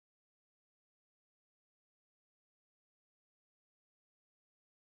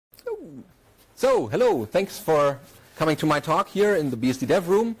So, hello, thanks for coming to my talk here in the BSD Dev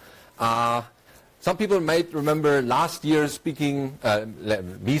Room. Some people might remember last year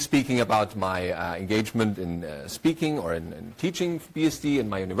me speaking about my engagement in speaking or in teaching BSD in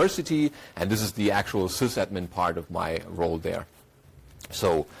my university, and this is the actual sysadmin part of my role there.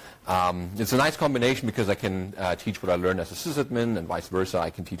 So it's a nice combination because I can teach what I learned as a sysadmin, and vice versa.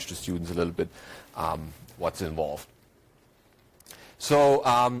 I can teach the students a little bit what's involved. So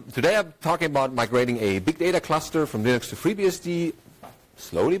today I'm talking about migrating a big data cluster from Linux to FreeBSD,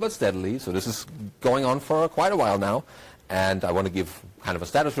 slowly but steadily. So this is going on for quite a while now, and I want to give kind of a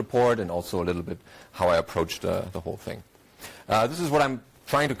status report and also a little bit how I approached the whole thing. This is what I'm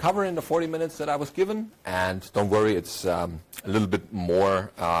trying to cover in the 40 minutes that I was given, and don't worry, it's a little bit more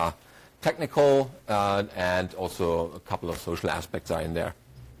technical, and also a couple of social aspects are in there.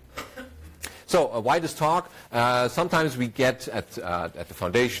 So why this talk? Sometimes we get at the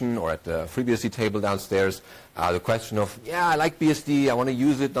foundation or at the FreeBSD table downstairs the question of, yeah, I like BSD, I want to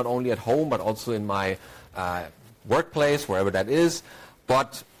use it not only at home but also in my workplace, wherever that is,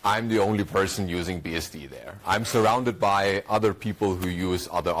 but I'm the only person using BSD there. I'm surrounded by other people who use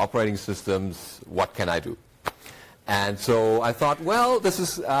other operating systems. What can I do? And so I thought, well, this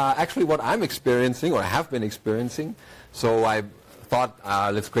is actually what I'm experiencing, or I have been experiencing. So I thought,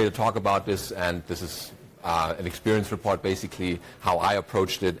 let's create a talk about this, and this is an experience report, basically how I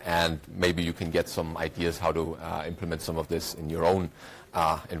approached it, and maybe you can get some ideas how to implement some of this in your own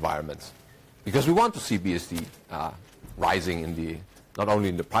environments. Because we want to see BSD rising in the, not only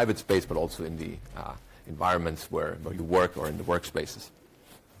in the private space, but also in the environments where you work or in the workspaces.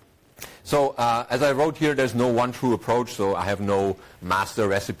 So as I wrote here, there's no one true approach, so I have no master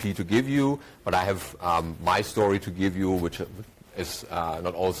recipe to give you, but I have my story to give you, which is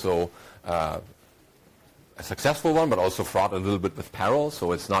not also a successful one, but also fraught a little bit with peril.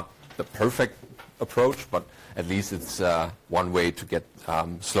 So it's not the perfect approach, but at least it's one way to get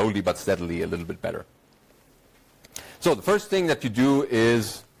slowly but steadily a little bit better. So the first thing that you do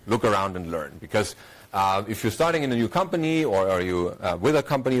is look around and learn, because if you're starting in a new company or you're with a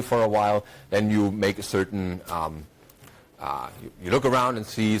company for a while, then you make a certain you look around and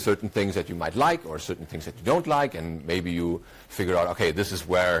see certain things that you might like or certain things that you don't like, and maybe you figure out, okay, this is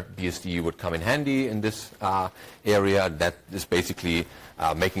where BSD would come in handy in this area. That is basically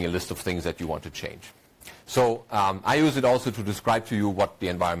making a list of things that you want to change. So I use it also to describe to you what the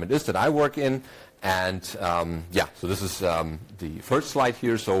environment is that I work in. And yeah, so this is the first slide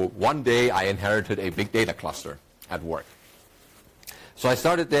here. So one day I inherited a big data cluster at work. So I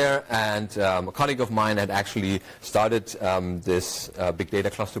started there, and a colleague of mine had actually started this big data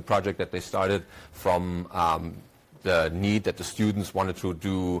cluster project that they started from the need that the students wanted to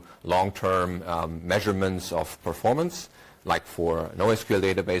do long-term measurements of performance, like for an OSQL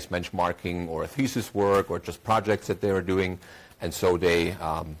database benchmarking or a thesis work or just projects that they were doing. And so they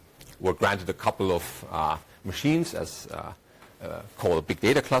were granted a couple of machines as called a big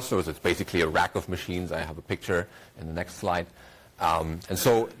data cluster. So it's basically a rack of machines. I have a picture in the next slide. And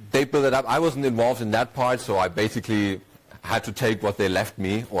so they built it up. I wasn't involved in that part, so I basically had to take what they left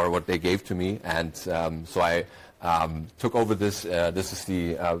me or what they gave to me. And so I took over this. This is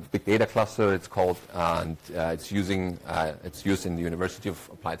the big data cluster, it's called, and it's used in the University of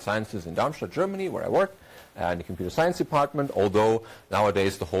Applied Sciences in Darmstadt, Germany, where I work, in the computer science department, although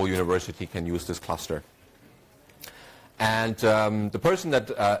nowadays the whole university can use this cluster. And the person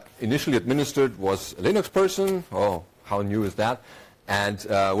that initially administered was a Linux person. Oh, how new is that? And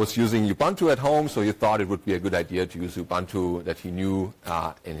was using Ubuntu at home, so he thought it would be a good idea to use Ubuntu that he knew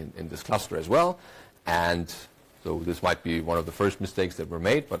in this cluster as well. And so this might be one of the first mistakes that were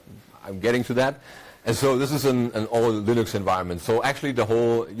made, but I'm getting to that. And so this is an all Linux environment. So actually the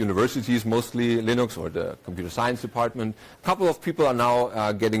whole university is mostly Linux, or the computer science department. A couple of people are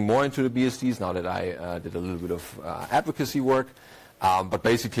now getting more into the BSDs now that I did a little bit of advocacy work. But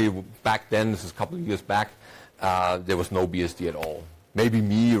basically back then, this is a couple of years back, there was no BSD at all. Maybe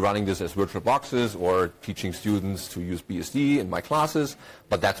me running this as virtual boxes or teaching students to use BSD in my classes,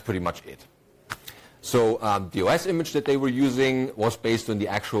 but that's pretty much it. So the OS image that they were using was based on the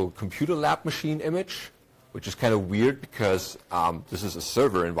actual computer lab machine image, which is kind of weird because this is a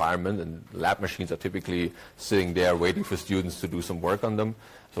server environment and lab machines are typically sitting there waiting for students to do some work on them.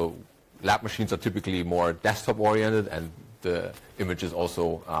 So lab machines are typically more desktop oriented, and the image is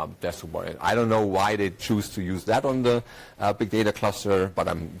also desktop oriented. I don't know why they choose to use that on the big data cluster, but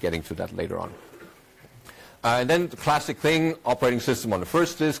I'm getting to that later on. And then the classic thing, operating system on the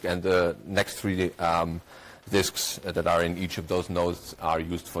first disk, and the next three disks that are in each of those nodes are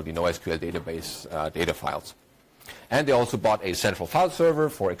used for the NoSQL database data files. And they also bought a central file server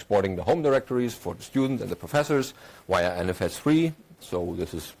for exporting the home directories for the students and the professors via NFS3. So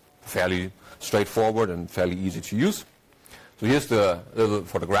this is fairly straightforward and fairly easy to use. So here's the little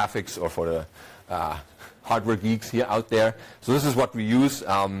for the graphics or for the hardware geeks here out there. So this is what we use.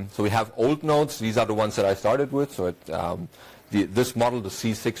 So we have old nodes. These are the ones that I started with. So this model, the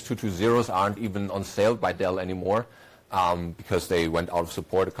C6220s, aren't even on sale by Dell anymore because they went out of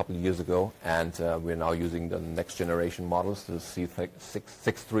support a couple of years ago. And we're now using the next generation models, the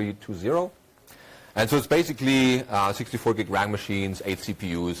C6320. And so it's basically 64 gig RAM machines, 8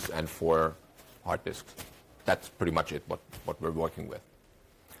 CPUs, and 4 hard disks. That's pretty much it, what we're working with.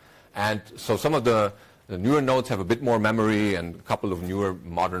 And so some of the newer nodes have a bit more memory and a couple of newer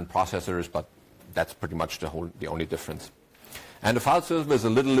modern processors, but that's pretty much the only difference. And the file server is a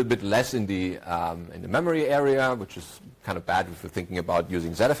little bit less in the memory area, which is kind of bad if you're thinking about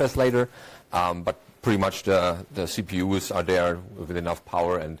using ZFS later. But pretty much the CPUs are there with enough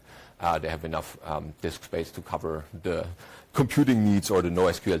power, and they have enough disk space to cover the computing needs or the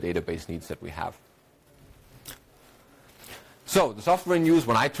NoSQL database needs that we have. So the software in use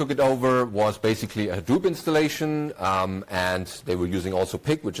when I took it over was basically a Hadoop installation, and they were using also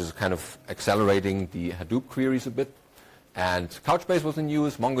Pig, which is kind of accelerating the Hadoop queries a bit. And Couchbase was in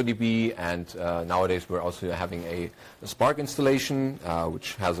use, MongoDB, and nowadays we're also having a Spark installation,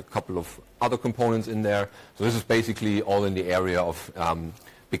 which has a couple of other components in there. So this is basically all in the area of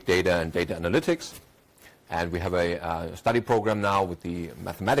big data and data analytics. And we have a study program now with the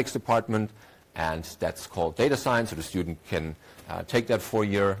mathematics department, and that's called data science. So the student can take that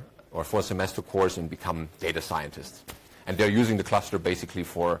 4-year or 4-semester course and become data scientists. And they're using the cluster basically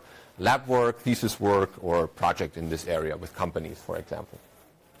for lab work, thesis work, or project in this area with companies, for example.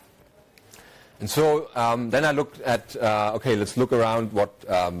 And so then I looked at, okay, let's look around what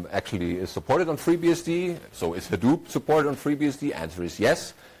actually is supported on FreeBSD. So is Hadoop supported on FreeBSD? Answer is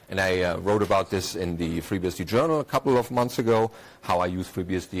yes. And I wrote about this in the FreeBSD journal a couple of months ago, how I use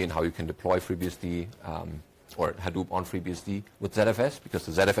FreeBSD and how you can deploy FreeBSD or Hadoop on FreeBSD with ZFS, because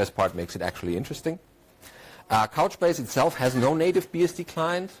the ZFS part makes it actually interesting. Couchbase itself has no native BSD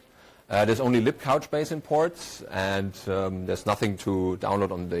client. There's only libcouchbase imports, and there's nothing to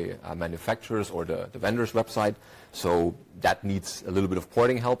download on the manufacturer's or the vendor's website. So that needs a little bit of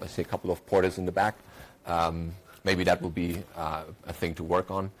porting help. I see a couple of porters in the back. Maybe that will be a thing to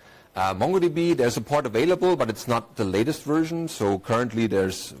work on. MongoDB, there's a port available, but it's not the latest version. So currently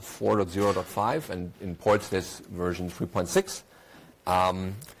there's 4.0.5, and in ports there's version 3.6.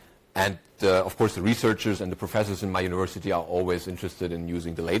 And of course, the researchers and the professors in my university are always interested in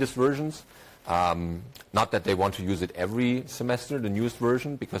using the latest versions. Not that they want to use it every semester, the newest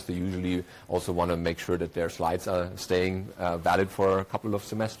version, because they usually also want to make sure that their slides are staying valid for a couple of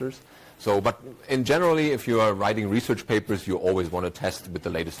semesters. So, but in generally, if you are writing research papers, you always want to test with the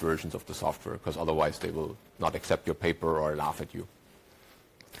latest versions of the software, because otherwise they will not accept your paper or laugh at you.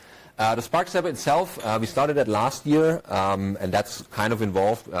 The Spark server itself, we started that last year, and that's kind of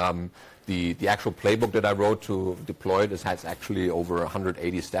involved. The actual playbook that I wrote to deploy this has actually over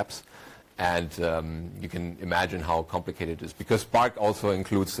 180 steps. And you can imagine how complicated it is, because Spark also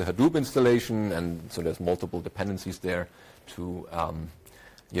includes the Hadoop installation, and so there's multiple dependencies there to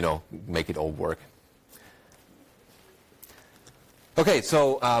make it all work. Okay,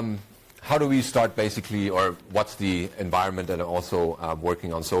 so how do we start basically, or what's the environment that I'm also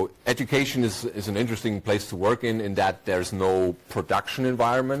working on? So education is an interesting place to work in that there's no production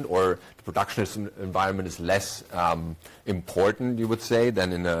environment, or the production environment is less important, you would say,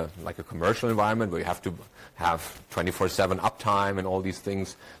 than in a commercial environment where you have to have 24/7 uptime and all these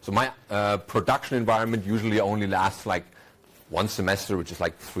things. So my production environment usually only lasts like one semester, which is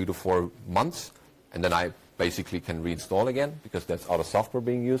like 3 to 4 months, and then I basically can reinstall again, because that's other software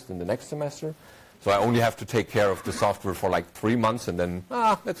being used in the next semester. So I only have to take care of the software for like 3 months, and then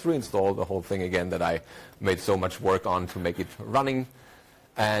let's reinstall the whole thing again that I made so much work on to make it running.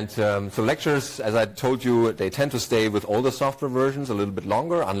 And so lectures, as I told you, they tend to stay with older software versions a little bit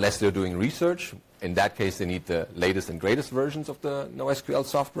longer, unless they're doing research. In that case, they need the latest and greatest versions of the NoSQL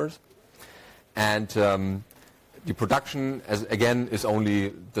softwares. And the production, again, is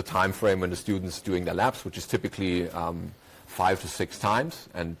only the time frame when the student's doing their labs, which is typically 5 to 6 times.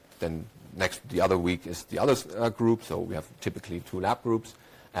 And then the other week is the other group, so we have typically 2 lab groups.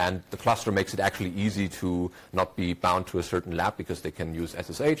 And the cluster makes it actually easy to not be bound to a certain lab, because they can use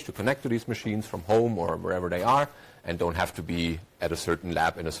SSH to connect to these machines from home or wherever they are, and don't have to be at a certain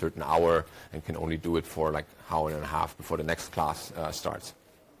lab in a certain hour, and can only do it for like an hour and a half before the next class starts.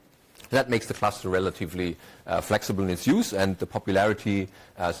 That makes the cluster relatively flexible in its use, and the popularity,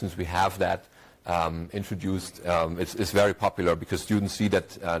 since we have that, introduced. It's very popular because students see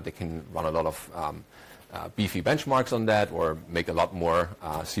that they can run a lot of beefy benchmarks on that, or make a lot more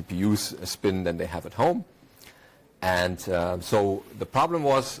CPUs spin than they have at home. And so the problem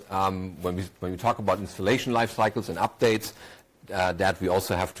was when we talk about installation life cycles and updates, that we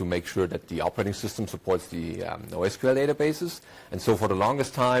also have to make sure that the operating system supports the NoSQL databases. And so for the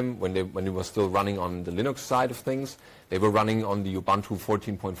longest time, when they were still running on the Linux side of things, they were running on the Ubuntu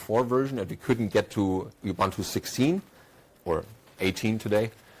 14.4 version, and we couldn't get to Ubuntu 16 or 18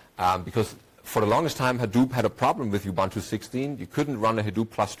 today, because for the longest time, Hadoop had a problem with Ubuntu 16. You couldn't run a Hadoop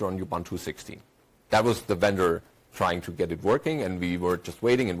cluster on Ubuntu 16. That was the vendor trying to get it working, and we were just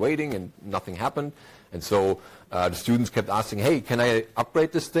waiting, and nothing happened. And so the students kept asking, hey, can I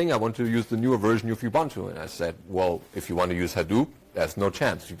upgrade this thing? I want to use the newer version of Ubuntu. And I said, well, if you want to use Hadoop, there's no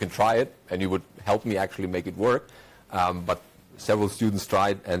chance. You can try it, and you would help me actually make it work. But several students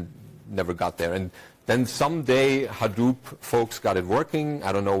tried and never got there. And then someday Hadoop folks got it working.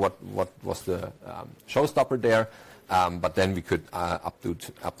 I don't know what was the showstopper there. But then we could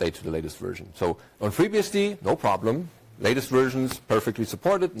update to the latest version. So on FreeBSD, no problem. Latest versions perfectly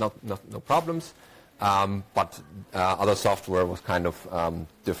supported, no problems. But other software was kind of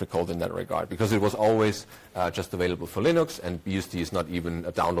difficult in that regard, because it was always just available for Linux, and BSD is not even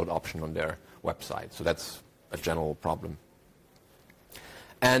a download option on their website. So that's a general problem.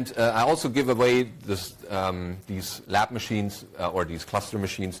 And I also give away these lab machines or these cluster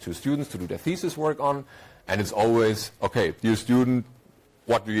machines to students to do their thesis work on. And it's always, okay, dear student,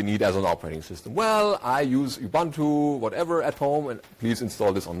 what do you need as an operating system? Well, I use Ubuntu, whatever, at home, and please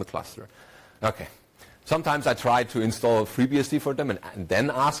install this on the cluster. Okay. Sometimes I tried to install FreeBSD for them and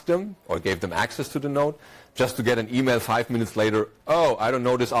then ask them, or gave them access to the node, just to get an email 5 minutes later, oh, I don't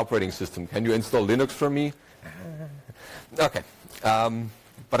know this operating system. Can you install Linux for me? Okay.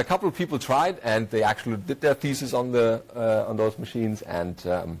 But a couple of people tried, and they actually did their thesis on those machines,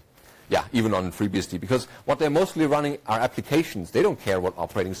 and yeah, even on FreeBSD, because what they're mostly running are applications. They don't care what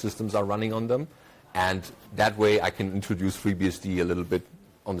operating systems are running on them, and that way I can introduce FreeBSD a little bit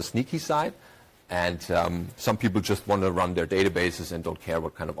on the sneaky side. And some people just want to run their databases and don't care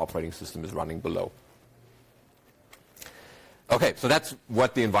what kind of operating system is running below. Okay, so that's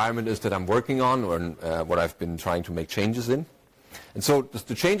what the environment is that I'm working on, or what I've been trying to make changes in. And so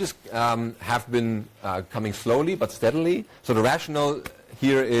the changes have been coming slowly but steadily. So the rationale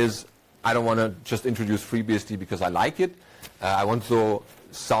here is I don't want to just introduce FreeBSD because I like it. I also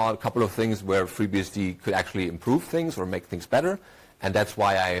saw a couple of things where FreeBSD could actually improve things or make things better. And that's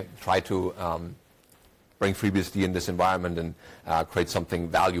why I try to bring FreeBSD in this environment and create something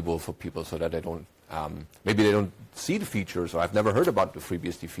valuable for people, so that they don't, maybe they don't see the features, or I've never heard about the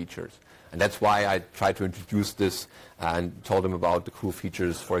FreeBSD features. And that's why I try to introduce this and told them about the cool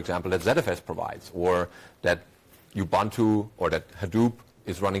features, for example, that ZFS provides, or that Ubuntu or that Hadoop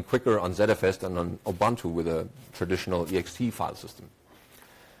is running quicker on ZFS than on Ubuntu with a traditional ext file system.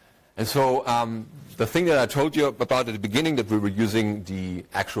 And so the thing that I told you about at the beginning, that we were using the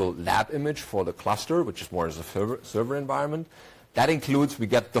actual lab image for the cluster, which is more as a server environment, that includes we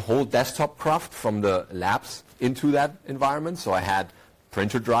get the whole desktop craft from the labs into that environment. So I had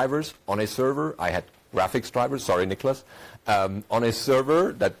printer drivers on a server. I had graphics drivers, sorry, Nicholas, on a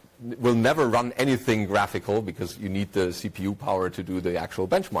server that will never run anything graphical because you need the CPU power to do the actual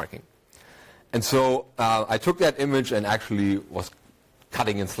benchmarking. And so I took that image and actually was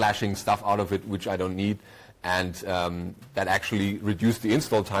cutting and slashing stuff out of it which I don't need, and that actually reduced the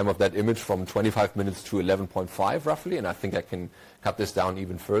install time of that image from 25 minutes to 11.5 roughly, and I think I can cut this down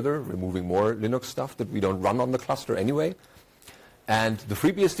even further, removing more Linux stuff that we don't run on the cluster anyway. And the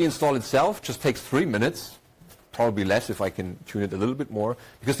FreeBSD install itself just takes 3 minutes, probably less if I can tune it a little bit more,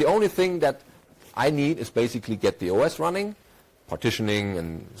 because the only thing that I need is basically get the OS running, partitioning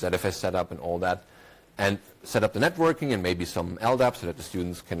and ZFS setup and all that, and set up the networking and maybe some LDAP so that the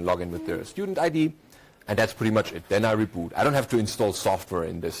students can log in with their student ID, and that's pretty much it. Then I reboot. I don't have to install software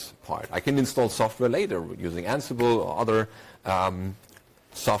in this part. I can install software later using Ansible or other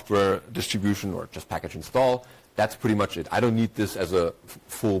software distribution, or just package install. That's pretty much it. I don't need this as a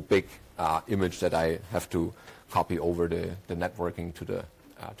full big image that I have to copy over the networking to the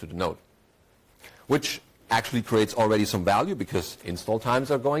node, which actually creates already some value because install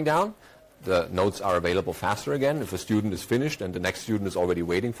times are going down. The nodes are available faster again. If a student is finished and the next student is already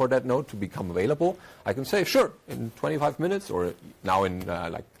waiting for that node to become available, I can say, sure, in 25 minutes, or now in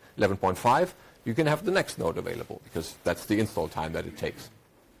like 11.5, you can have the next node available, because that's the install time that it takes.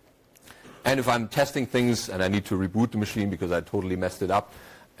 And if I'm testing things and I need to reboot the machine because I totally messed it up,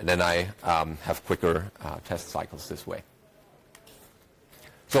 and then I have quicker test cycles this way.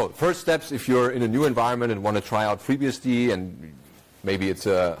 So first steps, if you're in a new environment and want to try out FreeBSD, and maybe it's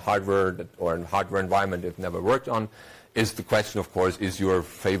a hardware or a hardware environment you've never worked on, is the question, of course, is your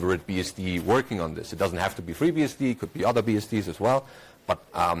favorite BSD working on this? It doesn't have to be FreeBSD, it could be other BSDs as well, but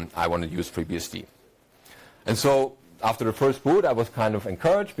I want to use FreeBSD. And so after the first boot, I was kind of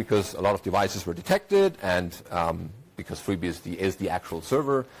encouraged because a lot of devices were detected, and because FreeBSD is the actual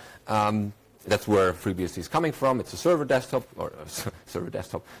server, that's where FreeBSD is coming from. It's a server desktop, or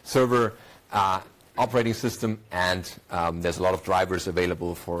server operating system, and there's a lot of drivers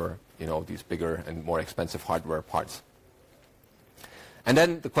available for these bigger and more expensive hardware parts. And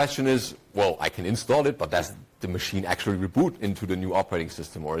then the question is, well, I can install it, but does the machine actually reboot into the new operating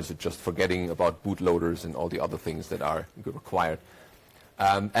system, or is it just forgetting about bootloaders and all the other things that are required?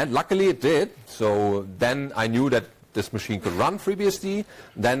 And luckily it did. So then I knew that this machine could run FreeBSD.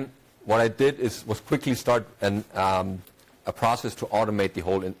 Then what I did was quickly start a process to automate the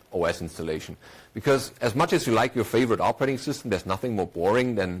whole OS installation. Because as much as you like your favorite operating system, there's nothing more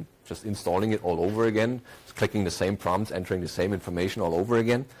boring than just installing it all over again, just clicking the same prompts, entering the same information all over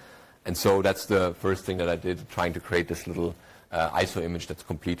again. And so that's the first thing that I did, trying to create this little ISO image that's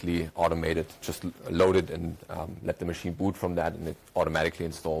completely automated. Just load it and let the machine boot from that, and it automatically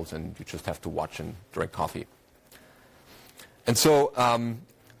installs, and you just have to watch and drink coffee. And so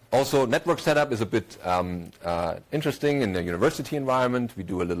also, network setup is a bit interesting in the university environment. We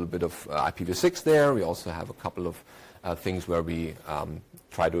do a little bit of IPv6 there. We also have a couple of things where we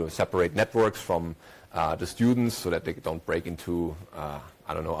try to separate networks from the students so that they don't break into,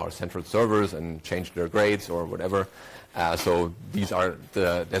 I don't know, our central servers and change their grades or whatever. So there's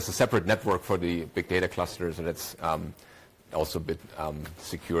a separate network for the big data clusters, and it's also a bit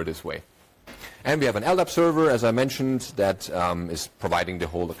secure this way. And we have an LDAP server, as I mentioned, that is providing the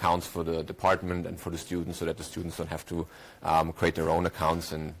whole accounts for the department and for the students, so that the students don't have to create their own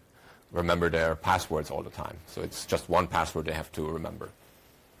accounts and remember their passwords all the time. So it's just one password they have to remember.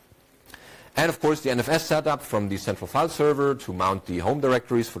 And of course, the NFS setup from the central file server to mount the home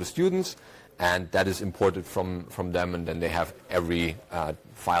directories for the students, and that is imported from them, and then they have every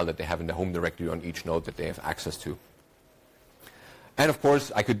file that they have in the home directory on each node that they have access to. And of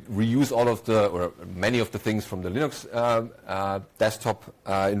course, I could reuse all of or many of the things from the Linux desktop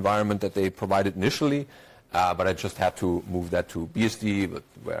environment that they provided initially, but I just had to move that to BSD,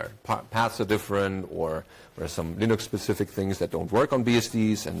 where paths are different, or where some Linux-specific things that don't work on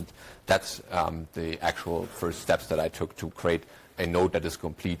BSDs, and that's the actual first steps that I took to create a node that is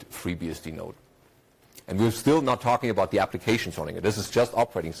complete FreeBSD node. And we're still not talking about the applications running it. This is just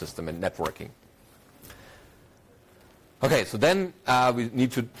operating system and networking. Okay, so then we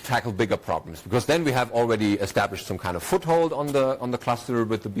need to tackle bigger problems, because then we have already established some kind of foothold on the cluster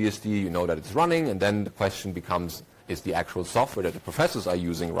with the BSD. You know that it's running, and then the question becomes, is the actual software that the professors are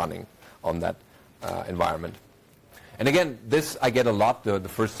using running on that environment? And again, this I get a lot, the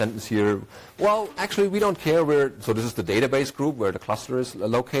first sentence here. Well, actually, we don't care where, so this is the database group where the cluster is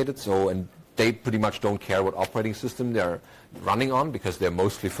located, and they pretty much don't care what operating system they're running on, because they're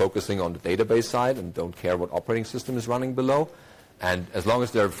mostly focusing on the database side and don't care what operating system is running below. And as long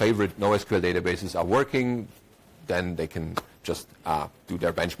as their favorite NoSQL databases are working, then they can just do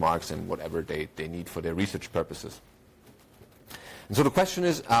their benchmarks and whatever they need for their research purposes. And so the question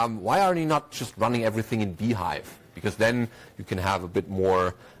is, why are you not just running everything in Beehive? Because then you can have a bit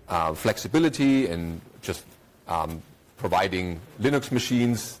more flexibility and just providing Linux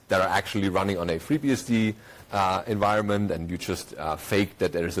machines that are actually running on a FreeBSD environment, and you just fake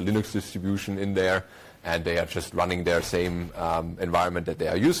that there is a Linux distribution in there, and they are just running their same environment that they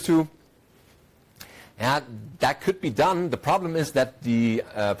are used to. And that could be done. The problem is that the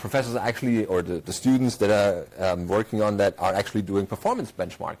professors actually, or the students that are working on that, are actually doing performance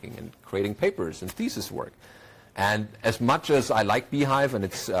benchmarking and creating papers and thesis work. And as much as I like Beehive and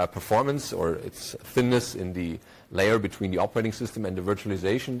its performance or its thinness in the layer between the operating system and the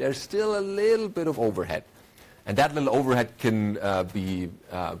virtualization, there's still a little bit of overhead. And that little overhead can be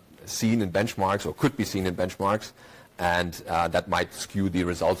seen in benchmarks, or could be seen in benchmarks, and that might skew the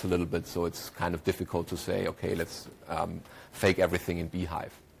results a little bit, so it's kind of difficult to say, okay, let's fake everything in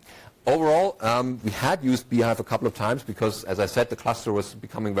Beehive. Overall, we had used Beehive a couple of times because, as I said, the cluster was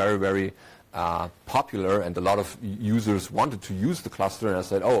becoming very, very popular, and a lot of users wanted to use the cluster, and I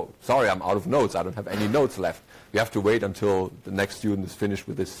said, oh, sorry, I'm out of nodes. I don't have any nodes left. You have to wait until the next student is finished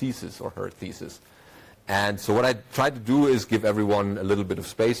with his thesis or her thesis. And so what I tried to do is give everyone a little bit of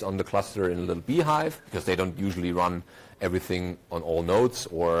space on the cluster in a little Beehive, because they don't usually run everything on all nodes,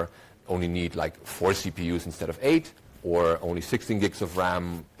 or only need like 4 CPUs instead of 8, or only 16 gigs of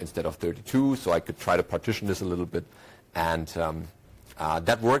RAM instead of 32. So I could try to partition this a little bit and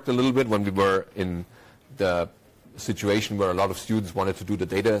That worked a little bit when we were in the situation where a lot of students wanted to do the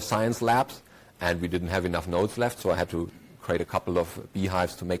data science labs, and we didn't have enough nodes left, so I had to create a couple of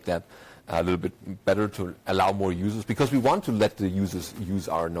beehives to make that a little bit better, to allow more users, because we want to let the users use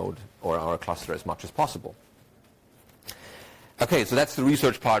our node or our cluster as much as possible. Okay, so that's the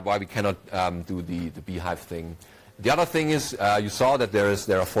research part, why we cannot do the beehive thing. The other thing is, you saw that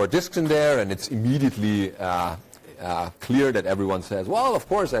there are 4 disks in there, and it's immediately clear that everyone says, well, of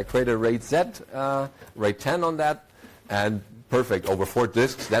course, I created RAID Z, RAID 10 on that, and perfect, over 4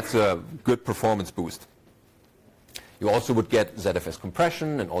 disks, that's a good performance boost. You also would get ZFS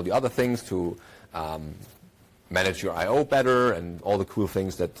compression and all the other things to manage your I/O better, and all the cool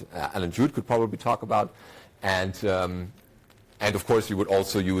things that Alan Jude could probably talk about. And of course, you would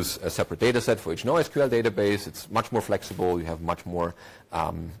also use a separate data set for each NoSQL database. It's much more flexible. You have much more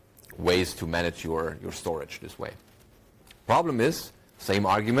ways to manage your storage this way. Problem is, same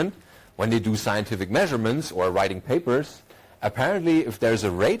argument, when they do scientific measurements or writing papers, apparently if there's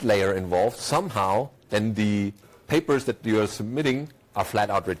a RAID layer involved, somehow then the papers that you are submitting are flat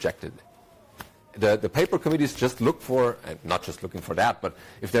out rejected. The paper committees just look for, and not just looking for that, but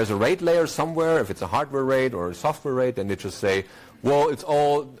if there's a RAID layer somewhere, if it's a hardware RAID or a software RAID, then they just say, well, it's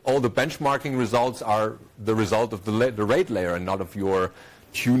all the benchmarking results are the result of the RAID layer and not of your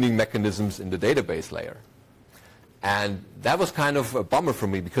tuning mechanisms in the database layer. And that was kind of a bummer for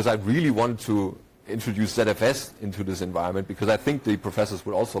me, because I really wanted to introduce ZFS into this environment, because I think the professors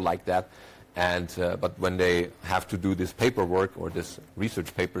would also like that. And but when they have to do this paperwork or this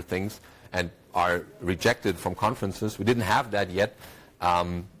research paper things and are rejected from conferences, we didn't have that yet,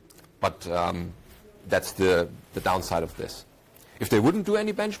 but that's the downside of this. If they wouldn't do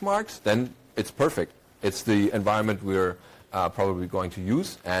any benchmarks, then it's perfect. It's the environment we're probably going to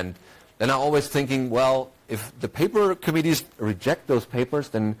use. And then I'm always thinking, well, if the paper committees reject those papers,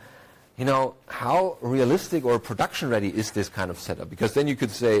 then how realistic or production ready is this kind of setup? Because then you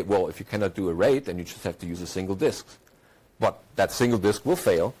could say, well, if you cannot do a RAID, then you just have to use a single disk. But that single disk will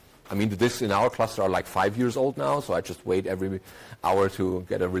fail. I mean, the disks in our cluster are like 5 years old now, so I just wait every hour to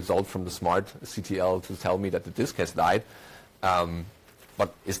get a result from the smart CTL to tell me that the disk has died.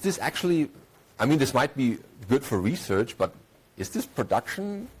 But is this actually, I mean, this might be good for research, but is this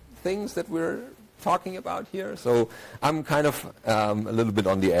production things that we're talking about here? So I'm kind of a little bit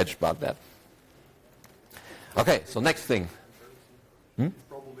on the edge about that. Okay, so next thing. It's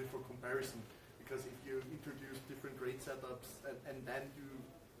probably for comparison, because if you introduce different RAID setups and then do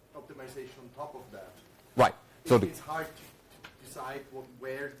optimization on top of that, right? So it's hard to decide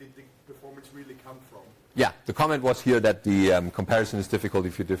where did the performance really come from. Yeah, the comment was here that the comparison is difficult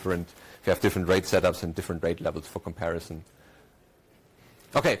if you have different RAID setups and different RAID levels for comparison.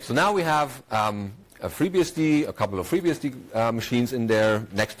 Okay, so now we have a FreeBSD, a couple of FreeBSD machines in there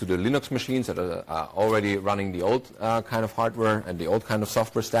next to the Linux machines that are already running the old kind of hardware and the old kind of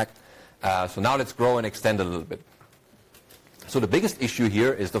software stack. So now let's grow and extend a little bit. So the biggest issue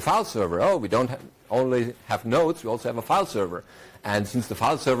here is the file server. Oh, we don't only have nodes, we also have a file server. And since the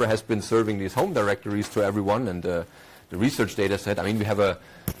file server has been serving these home directories to everyone and the research data set, I mean, we have a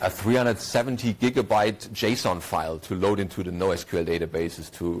 370 gigabyte JSON file to load into the NoSQL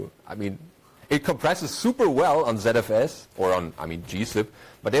databases I mean, it compresses super well on ZFS or on, gzip,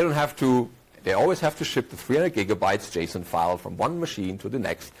 but they always have to ship the 300 gigabytes JSON file from one machine to the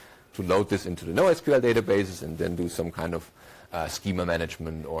next to load this into the NoSQL databases and then do some kind of schema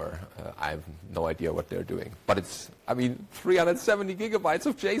management, or I have no idea what they're doing. But it's, 370 gigabytes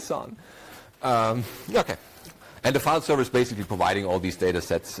of JSON. Okay. And the file server is basically providing all these data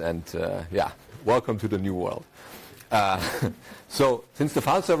sets, and welcome to the new world. So since the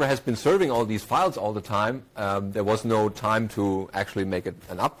file server has been serving all these files all the time, there was no time to actually make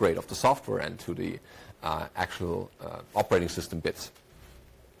an upgrade of the software and to the actual operating system bits.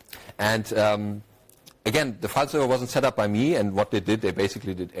 And again, the file server wasn't set up by me, and what they did, they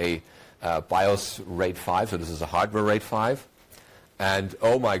basically did a BIOS RAID 5, so this is a hardware RAID 5. And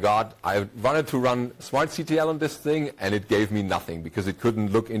oh my God, I wanted to run smartctl on this thing, and it gave me nothing because it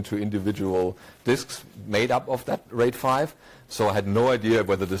couldn't look into individual disks made up of that RAID 5. So I had no idea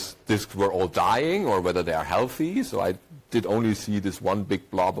whether these disks were all dying or whether they are healthy. So I did only see this one big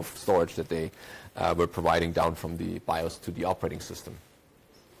blob of storage that they were providing down from the BIOS to the operating system.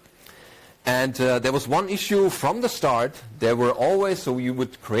 And there was one issue from the start. There were always, so you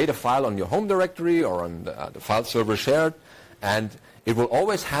would create a file on your home directory or on the file server shared, and it will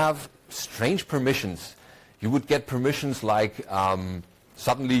always have strange permissions. You would get permissions like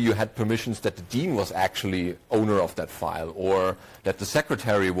suddenly you had permissions that the dean was actually owner of that file, or that the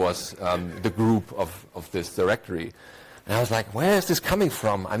secretary was the group of this directory. And I was like, where is this coming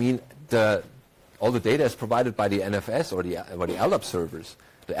from? I mean, all the data is provided by the NFS or the LDAP servers.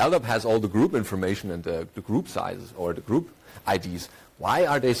 The LDAP has all the group information and the group sizes or the group IDs. Why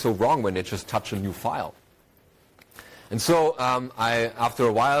are they so wrong when they just touch a new file? And so after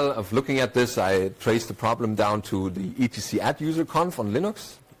a while of looking at this, I traced the problem down to the etc add user conf on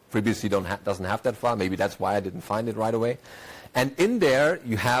Linux. FreeBSD doesn't have that file. Maybe that's why I didn't find it right away. And in there,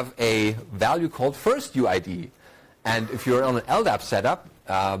 you have a value called first UID. And if you're on an LDAP setup,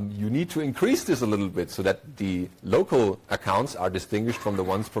 you need to increase this a little bit so that the local accounts are distinguished from the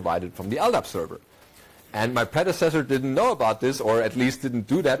ones provided from the LDAP server. And my predecessor didn't know about this, or at least didn't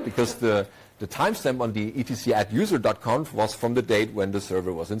do that, because the timestamp on the etc@user.conf was from the date when the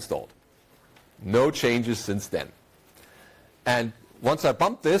server was installed. No changes since then. And once I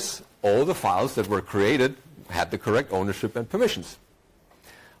bumped this, all the files that were created had the correct ownership and permissions.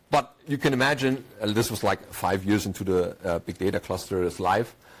 But you can imagine, this was like 5 years into the big data cluster is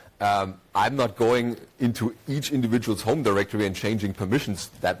live. I'm not going into each individual's home directory and changing permissions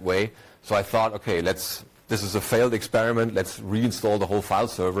that way. So I thought, okay, this is a failed experiment. Let's reinstall the whole file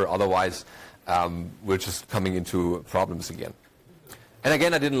server. Otherwise, we're just coming into problems again. And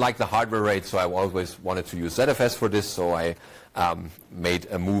again, I didn't like the hardware rate, so I always wanted to use ZFS for this. So I made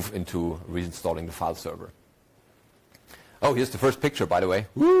a move into reinstalling the file server. Oh, here's the first picture, by the way.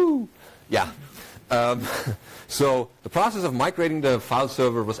 Woo! Yeah. So the process of migrating the file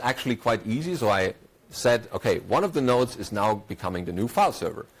server was actually quite easy. So I said, okay, one of the nodes is now becoming the new file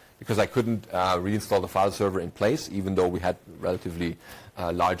server, because I couldn't reinstall the file server in place, even though we had relatively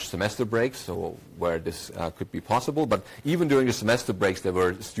large semester breaks, so where this could be possible. But even during the semester breaks, there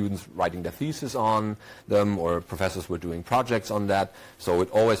were students writing their thesis on them, or professors were doing projects on that. So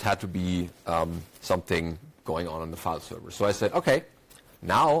it always had to be something going on the file server. So I said, okay,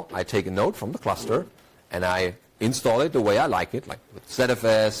 now I take a node from the cluster and I install it the way I like it, like with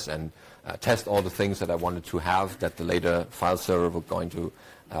ZFS, and test all the things that I wanted to have that the later file server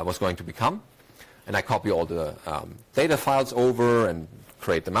was going to become. And I copy all the data files over and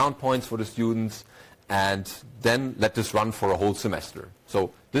create the mount points for the students, and then let this run for a whole semester.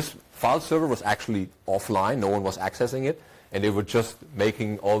 So this file server was actually offline. No one was accessing it. And they were just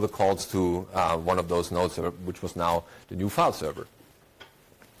making all the calls to one of those nodes, which was now the new file server.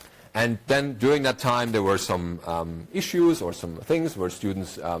 And then during that time, there were some issues or some things where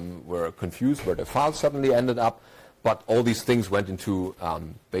students were confused where the file suddenly ended up. But all these things went into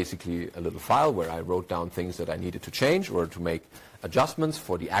basically a little file where I wrote down things that I needed to change or to make adjustments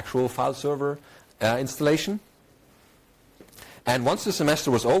for the actual file server installation. And once the semester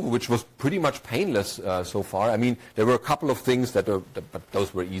was over, which was pretty much painless so far, I mean, there were a couple of things but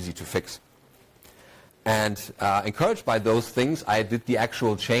those were easy to fix. And encouraged by those things, I did the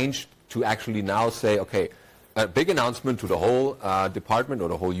actual change to actually now say, okay, a big announcement to the whole department or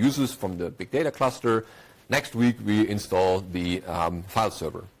the whole users from the big data cluster. Next week, we install the file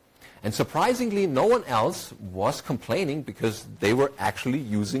server. And surprisingly, no one else was complaining, because they were actually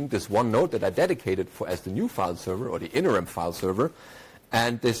using this one node that I dedicated as the new file server or the interim file server.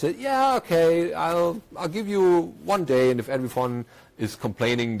 And they said, yeah, okay, I'll give you 1 day, and if everyone is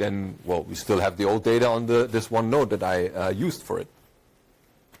complaining, then, well, we still have the old data on this one node that I used for it.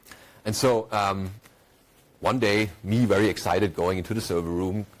 And so one day, me very excited, going into the server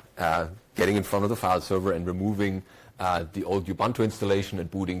room, getting in front of the file server and removing the old Ubuntu installation and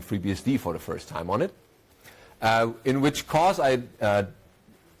booting FreeBSD for the first time on it. In which case I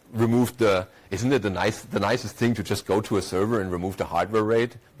removed isn't it the nicest thing to just go to a server and remove the hardware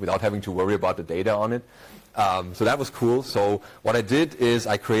RAID without having to worry about the data on it? So that was cool. So what I did is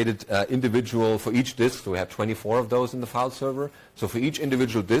I created individual for each disk. So we have 24 of those in the file server. So for each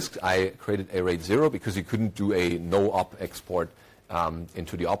individual disk, I created a RAID 0, because you couldn't do a no-op export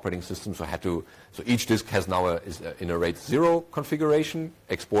into the operating system. So so each disk has now is in a RAID 0 configuration,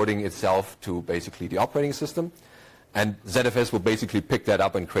 exporting itself to basically the operating system. And ZFS will basically pick that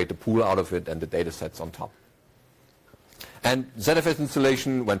up and create a pool out of it and the data sets on top. And ZFS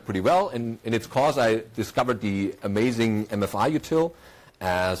installation went pretty well. In its course, I discovered the amazing MFI util.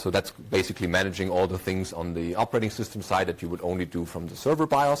 So that's basically managing all the things on the operating system side that you would only do from the server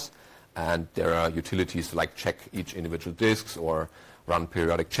BIOS. And there are utilities to like check each individual disks or run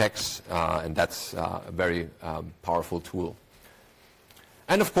periodic checks. And that's a very powerful tool.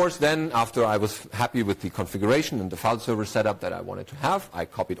 And of course, then, after I was happy with the configuration and the file server setup that I wanted to have, I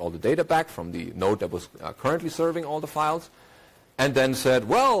copied all the data back from the node that was currently serving all the files, and then said,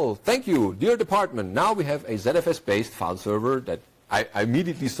 well, thank you, dear department. Now we have a ZFS-based file server that I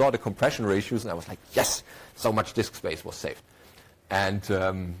immediately saw the compression ratios, and I was like, yes, so much disk space was saved. And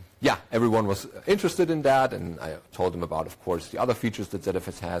yeah, everyone was interested in that, and I told them about, of course, the other features that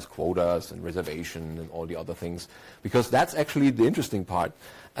ZFS has, quotas and reservation and all the other things, because that's actually the interesting part.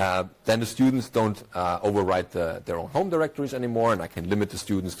 Then the students don't overwrite their own home directories anymore, and I can limit the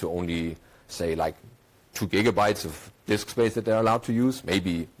students to only, say, like 2 gigabytes of disk space that they're allowed to use,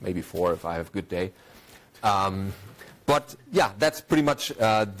 maybe 4 if I have a good day. But yeah, that's pretty much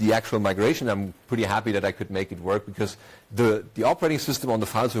the actual migration. I'm pretty happy that I could make it work, because the operating system on the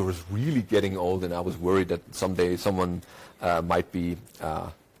file server is really getting old, and I was worried that someday someone might be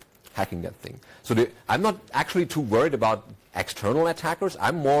hacking that thing. So I'm not actually too worried about external attackers.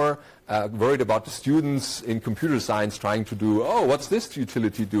 I'm more worried about the students in computer science trying to do, oh, what's this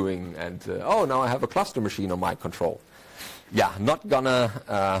utility doing? And oh, now I have a cluster machine on my control. Yeah, not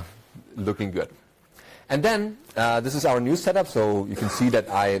gonna looking good. And then this is our new setup. So you can see that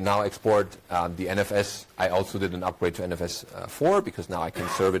I now export the NFS. I also did an upgrade to NFS 4 because now I can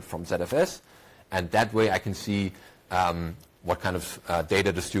serve it from ZFS. And that way I can see what kind of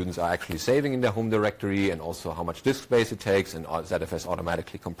data the students are actually saving in their home directory, and also how much disk space it takes. And ZFS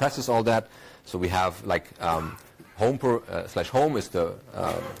automatically compresses all that. So we have like home is the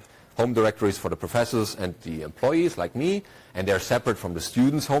home directories for the professors and the employees like me, and they're separate from the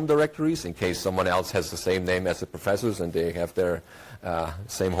students' home directories in case someone else has the same name as the professors and they have their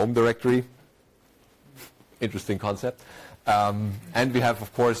same home directory. Interesting concept. And we have,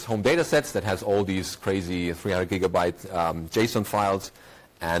 of course, home data sets that has all these crazy 300 gigabyte JSON files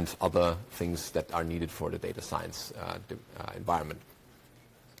and other things that are needed for the data science environment.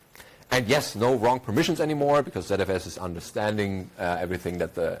 And yes, no wrong permissions anymore, because ZFS is understanding everything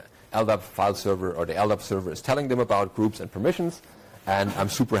that the LDAP file server or the LDAP server is telling them about groups and permissions. And I'm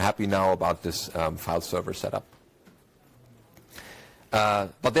super happy now about this file server setup.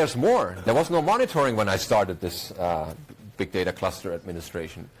 But there's more. There was no monitoring when I started this big data cluster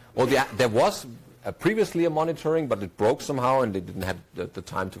administration. Well, there was previously a monitoring, but it broke somehow, and they didn't have the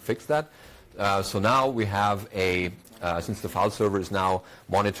time to fix that. So now we have since the file server is now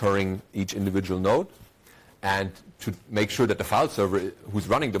monitoring each individual node, and to make sure that the file server who's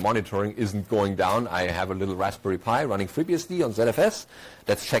running the monitoring isn't going down, I have a little Raspberry Pi running FreeBSD on ZFS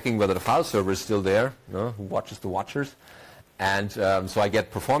that's checking whether the file server is still there, who watches the watchers. And so I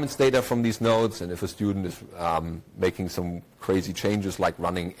get performance data from these nodes, and if a student is making some crazy changes like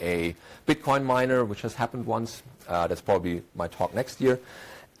running a Bitcoin miner, which has happened once, that's probably my talk next year,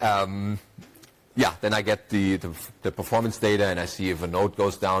 yeah, then I get the performance data, and I see if a node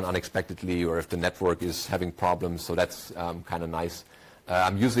goes down unexpectedly or if the network is having problems. So that's kind of nice.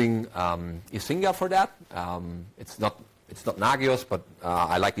 I'm using Isinga for that. It's not Nagios, but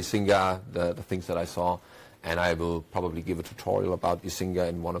I like Isinga, the things that I saw, and I will probably give a tutorial about Isinga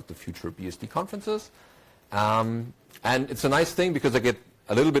in one of the future BSD conferences. And it's a nice thing because I get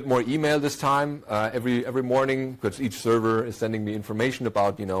a little bit more email this time every morning, because each server is sending me information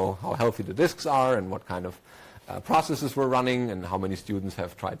about how healthy the disks are and what kind of processes we're running and how many students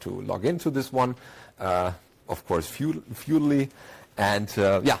have tried to log into this one, of course futilely. And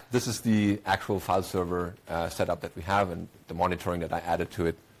yeah, this is the actual file server setup that we have and the monitoring that I added to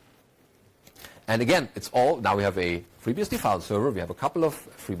it. And again, it's all, now we have a FreeBSD file server, we have a couple of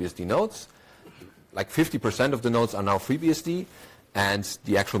FreeBSD nodes, like 50% of the nodes are now FreeBSD. And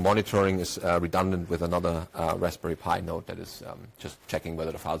the actual monitoring is redundant with another Raspberry Pi node that is just checking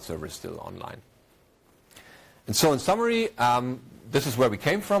whether the file server is still online. And so in summary, this is where we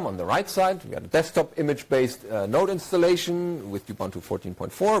came from on the right side. We had a desktop image-based node installation with Ubuntu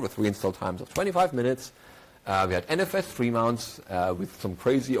 14.4 with reinstall times of 25 minutes. We had NFS 3 mounts with some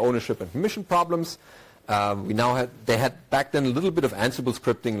crazy ownership and permission problems. They had back then a little bit of Ansible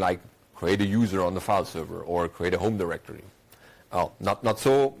scripting, like create a user on the file server or create a home directory. Oh, not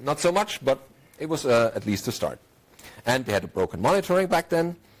so much, but it was at least a start. And they had a broken monitoring back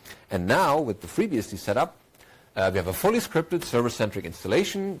then. And now with the FreeBSD setup, we have a fully scripted server-centric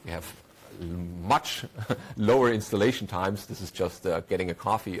installation. We have much lower installation times. This is just getting a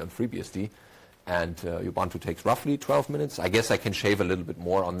coffee on FreeBSD. And Ubuntu takes roughly 12 minutes. I guess I can shave a little bit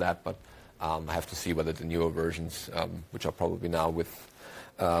more on that, but I have to see whether the newer versions, which are probably now with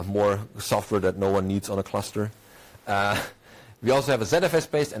more software that no one needs on a cluster. We also have a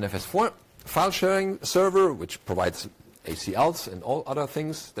ZFS-based NFS4 file sharing server, which provides ACLs and all other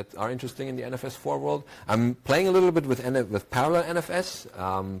things that are interesting in the NFS4 world. I'm playing a little bit with parallel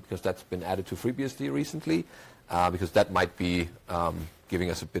NFS because that's been added to FreeBSD recently, because that might be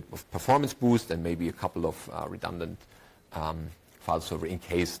giving us a bit of performance boost and maybe a couple of redundant file server in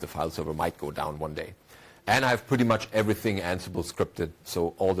case the file server might go down one day. And I have pretty much everything Ansible scripted.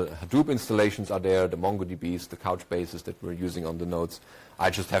 So all the Hadoop installations are there, the MongoDBs, the Couchbases that we're using on the nodes. I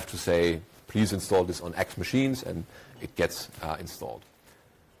just have to say, please install this on X machines, and it gets installed.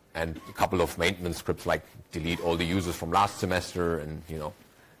 And a couple of maintenance scripts like delete all the users from last semester and,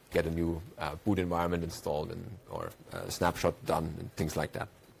 get a new boot environment installed or a snapshot done and things like that.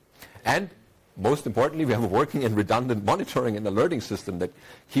 And most importantly, we have a working and redundant monitoring and alerting system that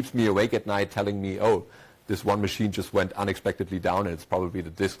keeps me awake at night telling me, oh, this one machine just went unexpectedly down and it's probably the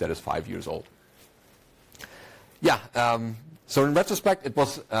disk that is 5 years old. Yeah, so in retrospect, it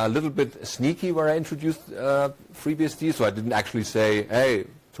was a little bit sneaky where I introduced FreeBSD. So I didn't actually say, hey,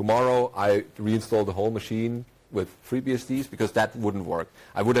 tomorrow I reinstall the whole machine with FreeBSDs, because that wouldn't work.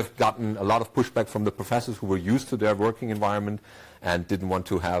 I would have gotten a lot of pushback from the professors who were used to their working environment and didn't want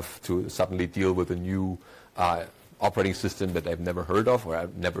to have to suddenly deal with a new operating system that they've never heard of or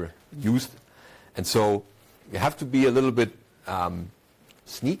I've never used. And so you have to be a little bit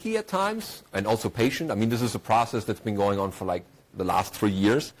sneaky at times and also patient. I mean, this is a process that's been going on for like the last 3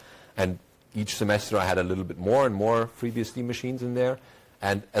 years. And each semester I had a little bit more and more FreeBSD machines in there.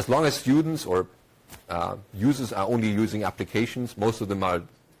 And as long as students or users are only using applications, most of them are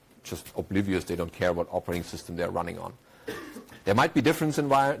just oblivious. They don't care what operating system they're running on. There might be different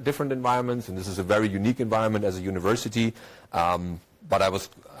environments, and this is a very unique environment as a university, but I was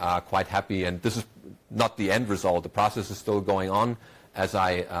quite happy, and this is not the end result. The process is still going on as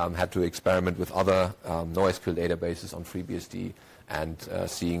I had to experiment with other NoSQL databases on FreeBSD and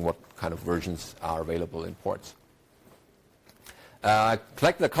seeing what kind of versions are available in ports.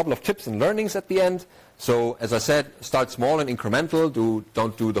 Collected a couple of tips and learnings at the end. So as I said, start small and incremental.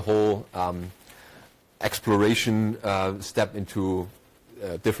 Don't do the whole exploration step into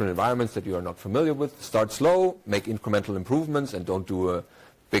different environments that you are not familiar with. Start slow, make incremental improvements, and don't do a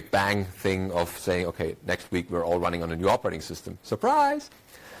big bang thing of saying, okay, next week we're all running on a new operating system. Surprise!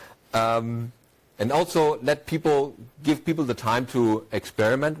 And also give people the time to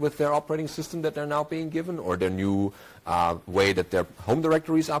experiment with their operating system that they're now being given, or their new way that their home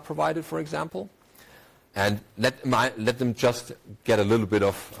directories are provided, for example. And let them just get a little bit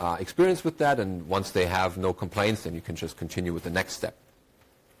of experience with that, and once they have no complaints, then you can just continue with the next step.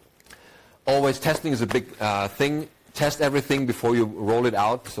 Always testing is a big thing. Test everything before you roll it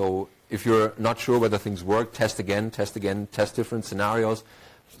out. So if you're not sure whether things work, test again, test different scenarios.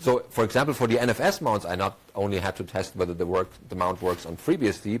 So, for example, for the NFS mounts, I not only had to test whether the mount works on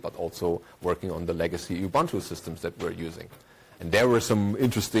FreeBSD, but also working on the legacy Ubuntu systems that we're using. And there were some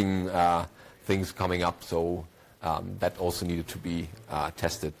interesting things coming up, so that also needed to be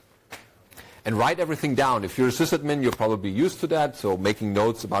tested. And write everything down. If you're a sysadmin, you're probably used to that, so making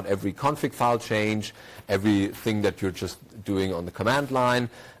notes about every config file change, everything that you're just doing on the command line,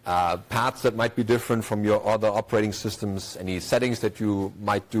 paths that might be different from your other operating systems, any settings that you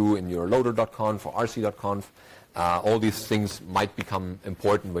might do in your loader.conf or rc.conf. All these things might become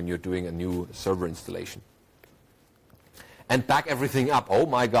important when you're doing a new server installation. And back everything up. Oh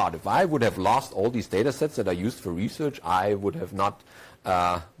my God, if I would have lost all these data sets that I used for research, I would have not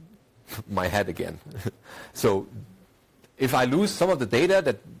my head again. So if I lose some of the data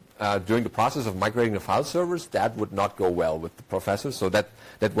that during the process of migrating the file servers, that would not go well with the professors. So that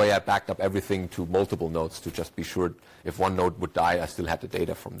way I backed up everything to multiple nodes to just be sure if one node would die, I still had the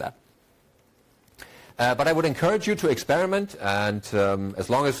data from that. But I would encourage you to experiment, and as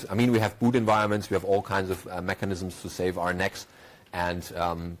long as, we have boot environments, we have all kinds of mechanisms to save our necks,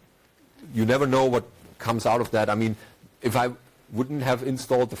 and you never know what comes out of that. If I wouldn't have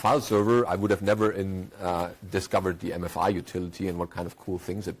installed the file server, I would have never discovered the MFI utility and what kind of cool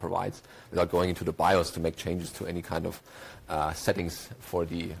things it provides without going into the BIOS to make changes to any kind of settings for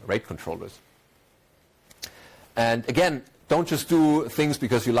the RAID controllers. And again, don't just do things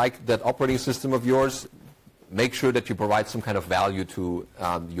because you like that operating system of yours. Make sure that you provide some kind of value to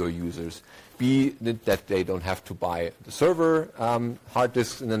your users. Be that they don't have to buy the server hard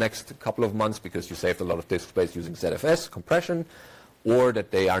disks in the next couple of months because you saved a lot of disk space using ZFS compression, or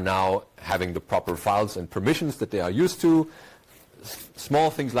that they are now having the proper files and permissions that they are used to. Small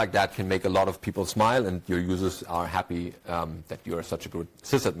things like that can make a lot of people smile, and your users are happy that you are such a good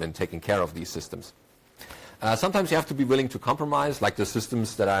sysadmin taking care of these systems. Sometimes you have to be willing to compromise, like the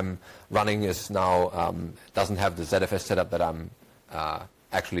systems that I'm running is now doesn't have the ZFS setup that I'm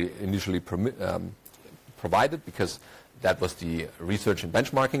actually initially provided, because that was the research and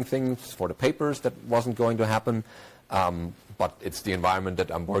benchmarking things for the papers that wasn't going to happen. But it's the environment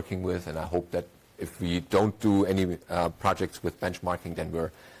that I'm working with, and I hope that if we don't do any projects with benchmarking, then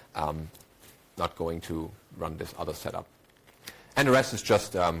we're not going to run this other setup. And the rest is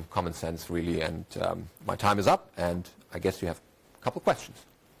just common sense, really. And my time is up, and I guess you have a couple of questions.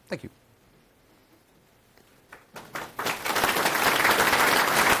 Thank you.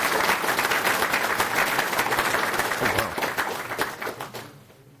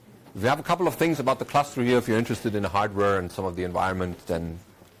 We have a couple of things about the cluster here. If you're interested in the hardware and some of the environment, then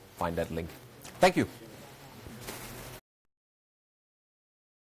find that link. Thank you.